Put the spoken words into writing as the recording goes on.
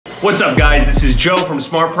What's up guys, this is Joe from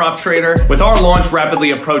Smart Prop Trader. With our launch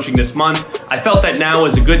rapidly approaching this month, I felt that now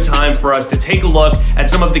is a good time for us to take a look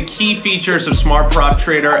at some of the key features of Smart Prop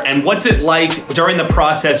Trader and what's it like during the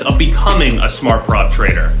process of becoming a Smart Prop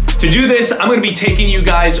Trader. To do this, I'm gonna be taking you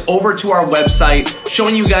guys over to our website,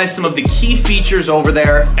 showing you guys some of the key features over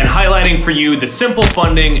there and highlighting for you the simple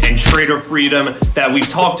funding and trader freedom that we've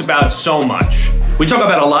talked about so much. We talk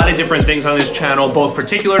about a lot of different things on this channel, both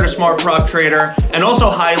particular to Smart Prop Trader and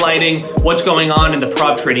also highlighting what's going on in the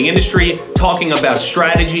prop trading industry, talking about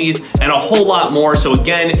strategies, and a whole lot more. So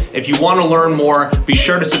again, if you want to learn more, be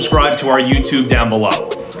sure to subscribe to our YouTube down below.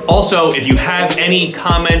 Also, if you have any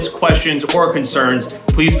comments, questions, or concerns,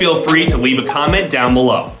 please feel free to leave a comment down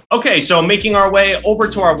below. Okay, so making our way over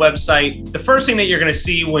to our website, the first thing that you're gonna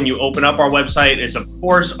see when you open up our website is, of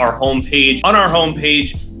course, our homepage. On our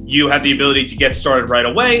homepage, you have the ability to get started right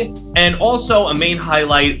away. And also a main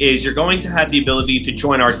highlight is you're going to have the ability to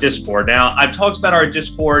join our Discord. Now, I've talked about our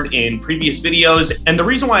Discord in previous videos, and the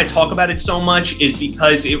reason why I talk about it so much is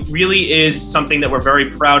because it really is something that we're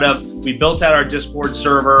very proud of. We built out our Discord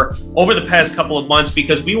server over the past couple of months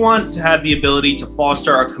because we want to have the ability to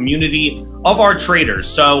foster our community of our traders.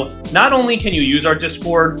 So not only can you use our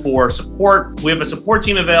Discord for support, we have a support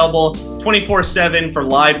team available 24/7 for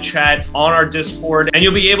live chat on our Discord, and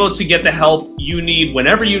you'll be able to get the help you need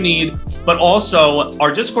whenever you need. But also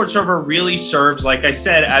our Discord server really serves, like I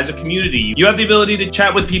said, as a community. You have the ability to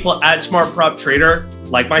chat with people at Smart Prop Trader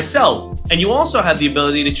like myself. And you also have the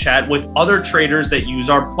ability to chat with other traders that use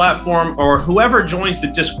our platform or whoever joins the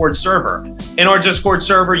Discord server. In our Discord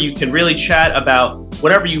server, you can really chat about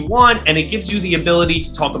whatever you want, and it gives you the ability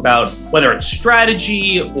to talk about whether it's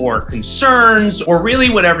strategy or concerns or really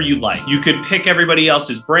whatever you'd like. You could pick everybody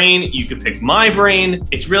else's brain. You could pick my brain.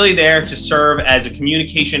 It's really there to serve as a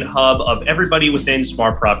communication hub of everybody within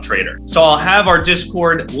Smart Prop Trader. So I'll have our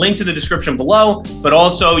Discord linked to the description below, but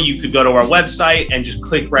also you could go to our website and just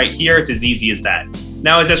click right here. It's as easy as that.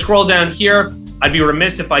 Now, as I scroll down here, I'd be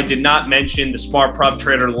remiss if I did not mention the Smart Prop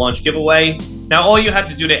Trader launch giveaway. Now, all you have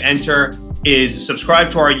to do to enter is subscribe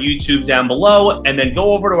to our YouTube down below and then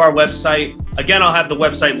go over to our website. Again, I'll have the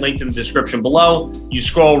website linked in the description below. You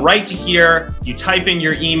scroll right to here, you type in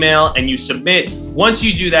your email and you submit. Once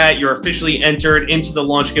you do that, you're officially entered into the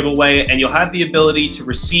launch giveaway and you'll have the ability to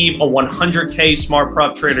receive a 100K Smart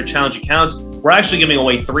Prop Trader Challenge accounts. We're actually giving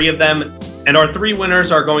away 3 of them. And our 3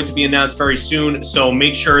 winners are going to be announced very soon, so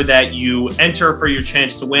make sure that you enter for your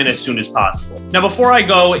chance to win as soon as possible. Now, before I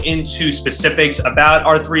go into specifics about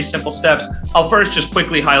our 3 simple steps, I'll first just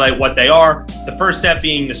quickly highlight what they are. The first step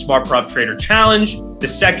being the Smart Prop Trader Challenge, the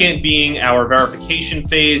second being our verification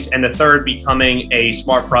phase, and the third becoming a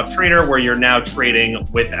Smart Prop Trader where you're now trading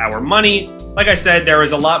with our money. Like I said, there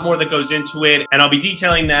is a lot more that goes into it, and I'll be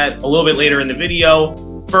detailing that a little bit later in the video.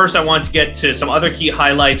 First, I want to get to some other key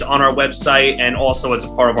highlights on our website and also as a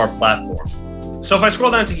part of our platform. So if I scroll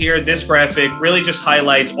down to here, this graphic really just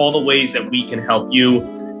highlights all the ways that we can help you.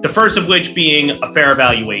 The first of which being a fair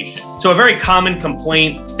evaluation. So a very common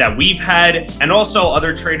complaint that we've had and also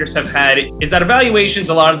other traders have had is that evaluations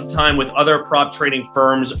a lot of the time with other prop trading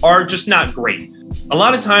firms are just not great. A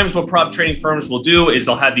lot of times what prop trading firms will do is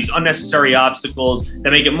they'll have these unnecessary obstacles that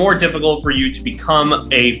make it more difficult for you to become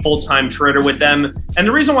a full-time trader with them. And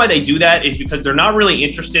the reason why they do that is because they're not really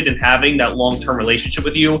interested in having that long-term relationship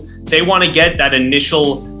with you. They want to get that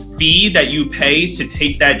initial fee that you pay to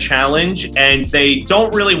take that challenge, and they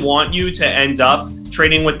don't really want you to end up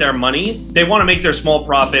trading with their money. They want to make their small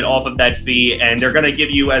profit off of that fee, and they're going to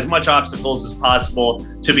give you as much obstacles as possible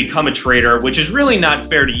to become a trader, which is really not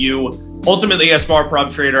fair to you. Ultimately, as Smart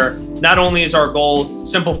Prop Trader, not only is our goal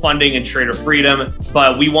simple funding and trader freedom,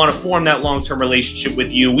 but we want to form that long-term relationship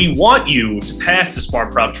with you. We want you to pass the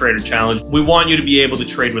Smart Prop Trader Challenge. We want you to be able to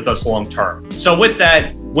trade with us long-term. So with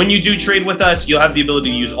that, when you do trade with us, you'll have the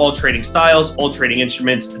ability to use all trading styles, all trading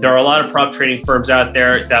instruments. There are a lot of prop trading firms out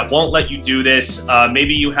there that won't let you do this.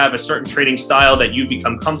 Maybe you have a certain trading style that you've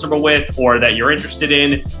become comfortable with or that you're interested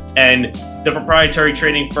in, and the proprietary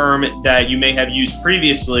trading firm that you may have used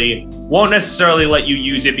previously won't necessarily let you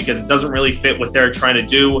use it because it doesn't really fit what they're trying to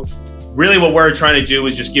do. Really what we're trying to do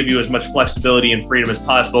is just give you as much flexibility and freedom as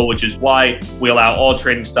possible, which is why we allow all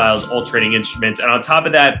trading styles, all trading instruments. And on top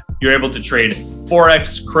of that, you're able to trade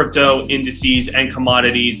Forex, crypto, indices, and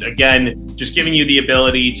commodities. Again, just giving you the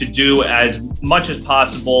ability to do as much as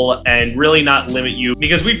possible and really not limit you,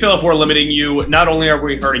 because we feel if we're limiting you, not only are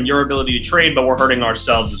we hurting your ability to trade, but we're hurting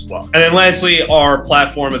ourselves as well. And then lastly, our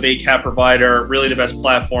platform of ACAP provider, really the best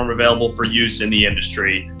platform available for use in the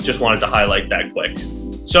industry. Just wanted to highlight that quick.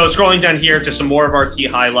 So scrolling down here to some more of our key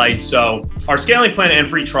highlights. So our scaling plan and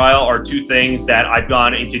free trial are two things that I've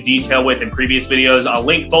gone into detail with in previous videos. I'll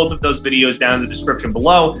link both of those videos down in the description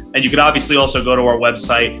below. And you could obviously also go to our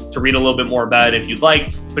website to read a little bit more about it if you'd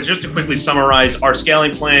like. But just to quickly summarize, our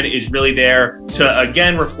scaling plan is really there to,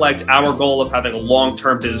 again, reflect our goal of having a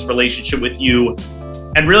long-term business relationship with you.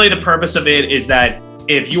 And really the purpose of it is that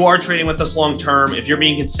if you are trading with us long-term, if you're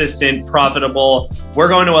being consistent, profitable, we're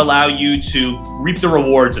going to allow you to reap the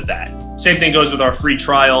rewards of that. Same thing goes with our free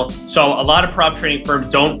trial. So a lot of prop trading firms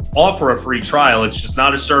don't offer a free trial. It's just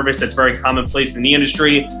not a service that's very commonplace in the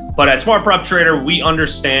industry. But at Smart Prop Trader, we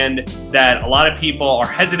understand that a lot of people are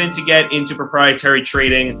hesitant to get into proprietary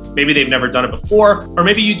trading. Maybe they've never done it before, or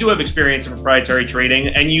maybe you do have experience in proprietary trading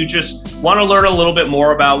and you just want to learn a little bit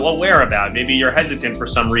more about what we're about. Maybe you're hesitant for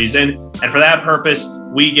some reason. And for that purpose,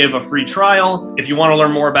 we give a free trial. If you want to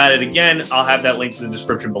learn more about it, again, I'll have that linked in the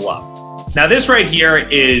description below. Now, this right here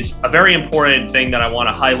is a very important thing that I want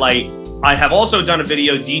to highlight. I have also done a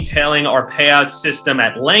video detailing our payout system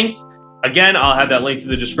at length. Again, I'll have that linked in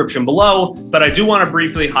the description below, but I do want to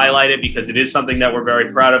briefly highlight it because it is something that we're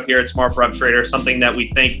very proud of here at Smart Prop Trader, something that we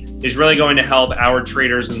think is really going to help our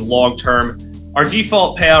traders in the long term. Our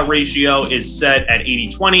default payout ratio is set at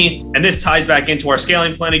 80-20, and this ties back into our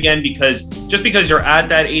scaling plan again, because just because you're at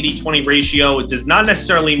that 80-20 ratio, it does not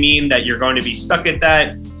necessarily mean that you're going to be stuck at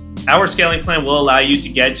that. Our scaling plan will allow you to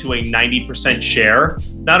get to a 90% share.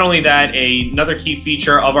 Not only that, another key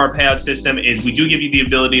feature of our payout system is we do give you the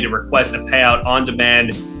ability to request a payout on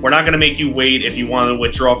demand. We're not going to make you wait if you want to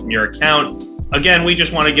withdraw from your account. Again, we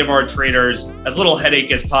just want to give our traders as little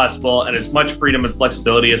headache as possible and as much freedom and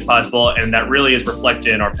flexibility as possible, and that really is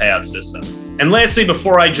reflected in our payout system. And lastly,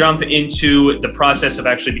 before I jump into the process of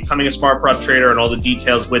actually becoming a Smart Prop Trader and all the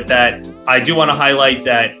details with that, I do want to highlight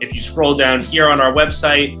that if you scroll down here on our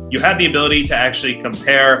website, you have the ability to actually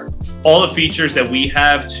compare all the features that we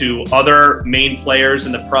have to other main players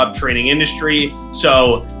in the prop trading industry.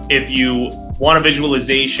 So if you want a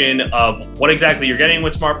visualization of what exactly you're getting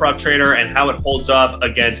with Smart Prop Trader and how it holds up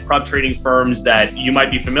against prop trading firms that you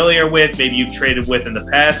might be familiar with, maybe you've traded with in the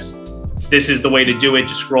past, this is the way to do it.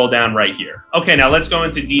 Just scroll down right here. Okay, now let's go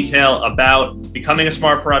into detail about becoming a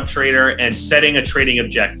Smart Prop Trader and setting a trading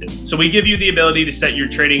objective. So we give you the ability to set your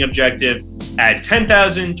trading objective at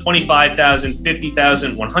 10,000, 25,000,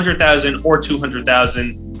 50,000, 100,000, or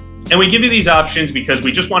 200,000. And we give you these options because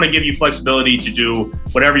we just want to give you flexibility to do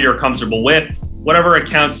whatever you're comfortable with, whatever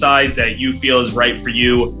account size that you feel is right for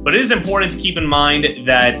you. But it is important to keep in mind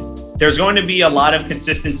that there's going to be a lot of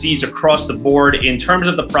consistencies across the board in terms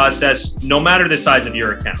of the process, no matter the size of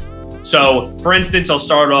your account. So for instance, I'll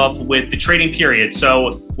start off with the trading period.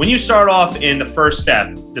 So when you start off in the first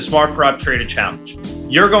step, the Smart Prop Trader Challenge,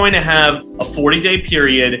 you're going to have a 40-day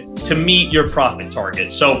period to meet your profit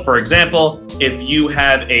target. So for example, if you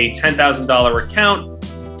have a $10,000 account,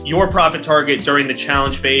 your profit target during the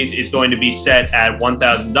challenge phase is going to be set at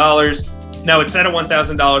 $1,000. Now it's set at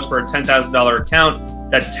 $1,000 for a $10,000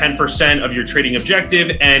 account. That's 10% of your trading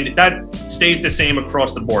objective, and that stays the same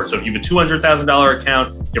across the board. So if you have a $200,000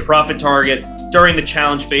 account, your profit target during the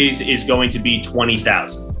challenge phase is going to be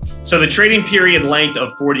 $20,000. So the trading period length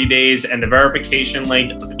of 40 days and the verification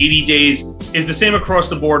length of 80 days is the same across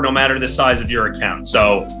the board, no matter the size of your account.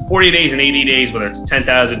 So 40 days and 80 days, whether it's $10,000,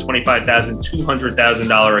 $25,000,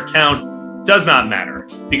 $200,000 account, does not matter,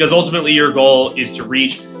 because ultimately your goal is to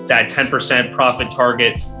reach that 10% profit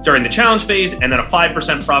target during the challenge phase and then a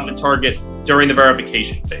 5% profit target during the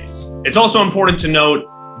verification phase. It's also important to note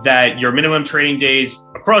that your minimum trading days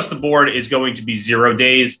across the board is going to be 0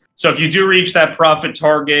 days. So if you do reach that profit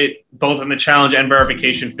target, both in the challenge and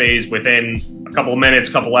verification phase within a couple of minutes,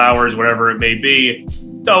 couple hours, whatever it may be,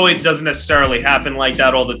 though it doesn't necessarily happen like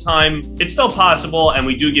that all the time, it's still possible, and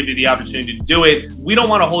we do give you the opportunity to do it. We don't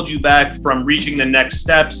want to hold you back from reaching the next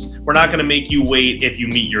steps. We're not going to make you wait if you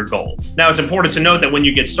meet your goal. Now, it's important to note that when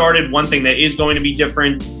you get started, one thing that is going to be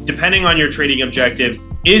different, depending on your trading objective,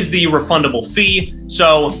 is the refundable fee.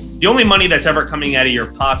 So the only money that's ever coming out of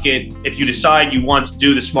your pocket, if you decide you want to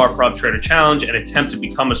do the Smart Prop Trader Challenge and attempt to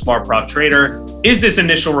become a Smart Prop Trader, is this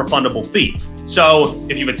initial refundable fee. So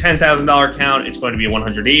if you have a $10,000 account, it's going to be a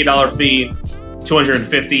 $180 fee,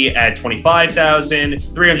 $250 at $25,000,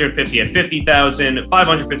 $350 at $50,000,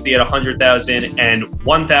 $550 at $100,000, and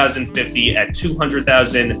 $1,050 at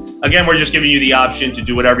 $200,000. Again, we're just giving you the option to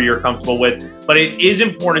do whatever you're comfortable with, but it is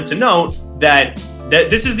important to note that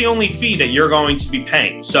this is the only fee that you're going to be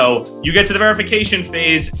paying. So you get to the verification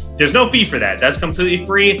phase, there's no fee for that. That's completely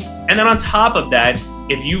free. And then on top of that,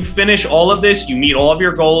 if you finish all of this, you meet all of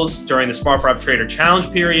your goals during the Smart Prop Trader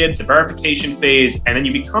Challenge period, the verification phase, and then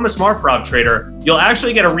you become a Smart Prop Trader, you'll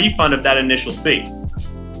actually get a refund of that initial fee.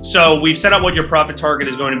 So we've set up what your profit target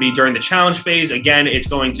is going to be during the challenge phase. Again, it's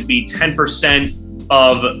going to be 10%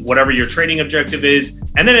 of whatever your trading objective is.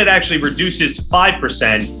 And then it actually reduces to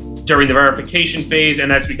 5% during the verification phase.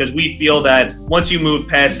 And that's because we feel that once you move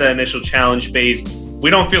past that initial challenge phase, we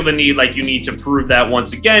don't feel the need like you need to prove that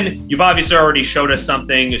once again. You've obviously already showed us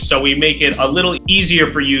something, so we make it a little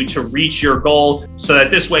easier for you to reach your goal so that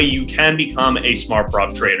this way you can become a Smart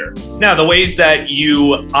Prop Trader. Now, the ways that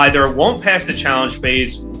you either won't pass the challenge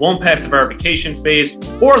phase, won't pass the verification phase,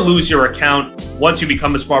 or lose your account once you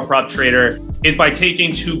become a Smart Prop Trader is by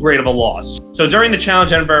taking too great of a loss. So during the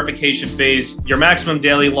challenge and verification phase, your maximum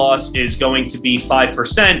daily loss is going to be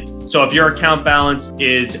 5%. So if your account balance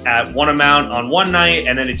is at one amount on one night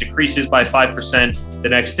and then it decreases by 5% the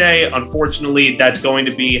next day, unfortunately, that's going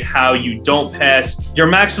to be how you don't pass. Your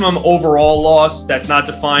maximum overall loss that's not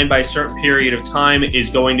defined by a certain period of time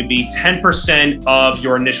is going to be 10% of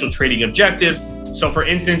your initial trading objective. So for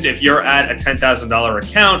instance, if you're at a $10,000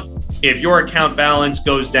 account, if your account balance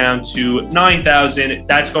goes down to $9,000,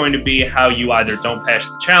 that's going to be how you either don't pass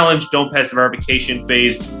the challenge, don't pass the verification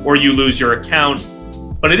phase, or you lose your account.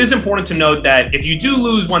 But it is important to note that if you do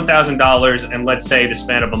lose $1,000 in, let's say, the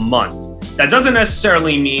span of a month, that doesn't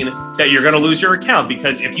necessarily mean that you're going to lose your account,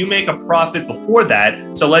 because if you make a profit before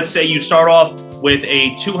that, so let's say you start off with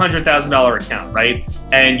a $200,000 account, right?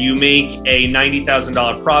 And you make a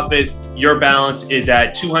 $90,000 profit, your balance is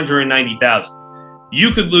at $290,000.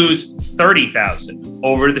 You could lose $30,000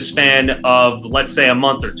 over the span of, let's say, a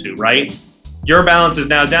month or two, right? Your balance is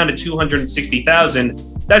now down to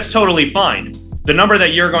 $260,000. That's totally fine. The number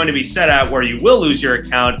that you're going to be set at where you will lose your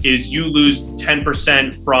account is you lose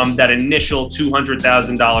 10% from that initial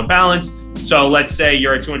 $200,000 balance. So let's say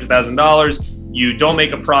you're at $200,000, you don't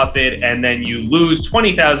make a profit, and then you lose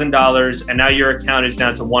 $20,000, and now your account is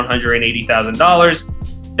down to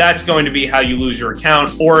 $180,000. That's going to be how you lose your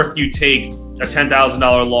account. Or if you take a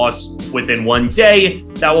 $10,000 loss within one day,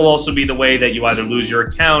 that will also be the way that you either lose your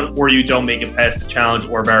account or you don't make it past the challenge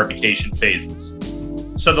or verification phases.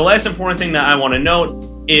 So the last important thing that I want to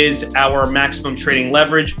note is our maximum trading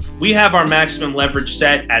leverage. We have our maximum leverage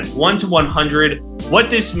set at 1 to 100.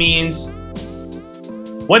 What this means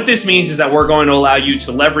is that we're going to allow you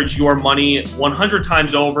to leverage your money 100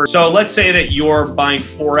 times over. So let's say that you're buying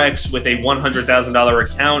Forex with a $100,000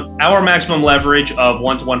 account. Our maximum leverage of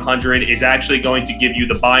 1 to 100 is actually going to give you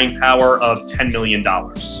the buying power of $10 million.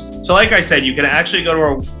 So like I said, you can actually go to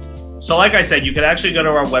our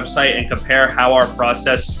website and compare how our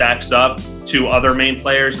process stacks up to other main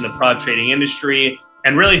players in the prop trading industry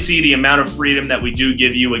and really see the amount of freedom that we do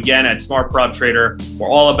give you. Again, at Smart Prop Trader, we're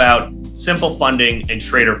all about simple funding and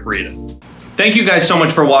trader freedom. Thank you guys so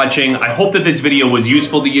much for watching. I hope that this video was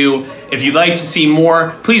useful to you. If you'd like to see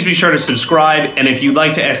more, please be sure to subscribe. And if you'd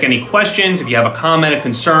like to ask any questions, if you have a comment, a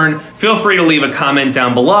concern, feel free to leave a comment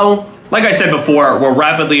down below. Like I said before, we're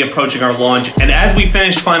rapidly approaching our launch, and as we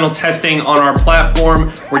finish final testing on our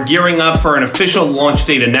platform, we're gearing up for an official launch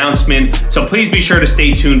date announcement, so please be sure to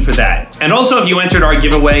stay tuned for that. And also, if you entered our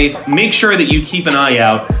giveaway, make sure that you keep an eye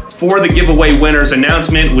out for the giveaway winner's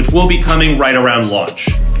announcement, which will be coming right around launch.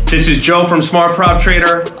 This is Joe from Smart Prop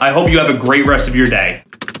Trader. I hope you have a great rest of your day.